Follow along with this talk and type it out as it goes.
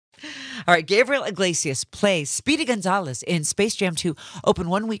All right, Gabriel Iglesias plays Speedy Gonzalez in Space Jam 2. Open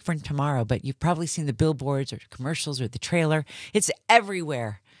 1 week from tomorrow, but you've probably seen the billboards or commercials or the trailer. It's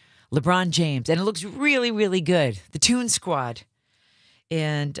everywhere. LeBron James, and it looks really, really good. The Toon Squad.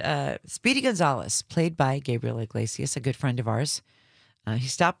 And Speedy Gonzalez, played by Gabriel Iglesias, a good friend of ours. He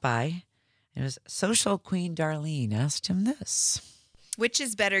stopped by. It was Social Queen Darlene asked him this. Which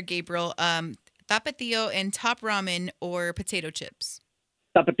is better, Gabriel? Tapatio and top ramen or potato chips?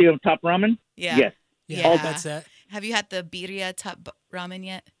 Tapatio top ramen? Yeah. Yes. Yeah, that's it. Have you had the birria top ramen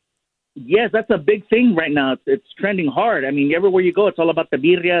yet? Yes, that's a big thing right now. It's trending hard. I mean, everywhere you go, it's all about the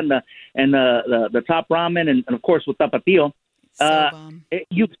birria and the top ramen and of course with Tapatio. Bomb.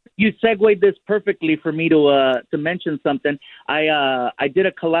 You segued this perfectly for me to mention something. I did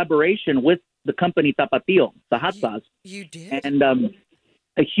a collaboration with the company Tapatio, the hot sauce. You did? And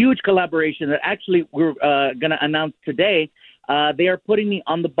a huge collaboration that actually we're going to announce today. They are putting me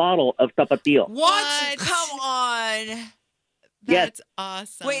on the bottle of Tapatio. What? Come on. That's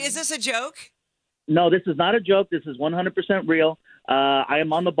awesome. Wait, is this a joke? No, this is not a joke. This is 100% real. I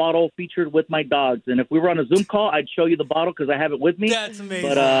am on the bottle featured with my dogs. And if we were on a Zoom call, I'd show you the bottle because I have it with me. That's amazing.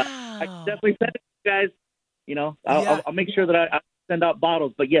 But I definitely send it to you guys. You know, I'll make sure that I send out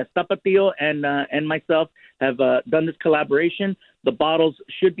bottles. But yes, Tapatio and myself have done this collaboration. The bottles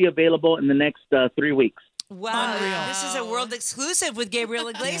should be available in the next 3 weeks. Wow. Unreal. This is a world exclusive with Gabriel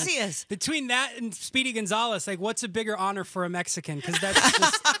Iglesias. Between that and Speedy Gonzalez, like, what's a bigger honor for a Mexican? Because that's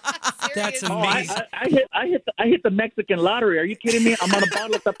just that's amazing. I hit the Mexican lottery. Are you kidding me? I'm on a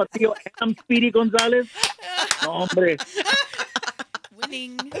bottle of Tapatio and I'm Speedy Gonzalez. No, hombre.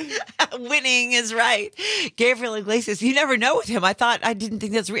 Winning. Winning is right. Gabriel Iglesias, you never know with him. I didn't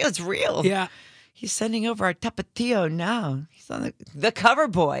think that's real. It's real. Yeah. He's sending over our Tapatio now. He's on the cover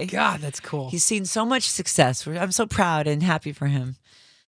boy. God, that's cool. He's seen so much success. I'm so proud and happy for him.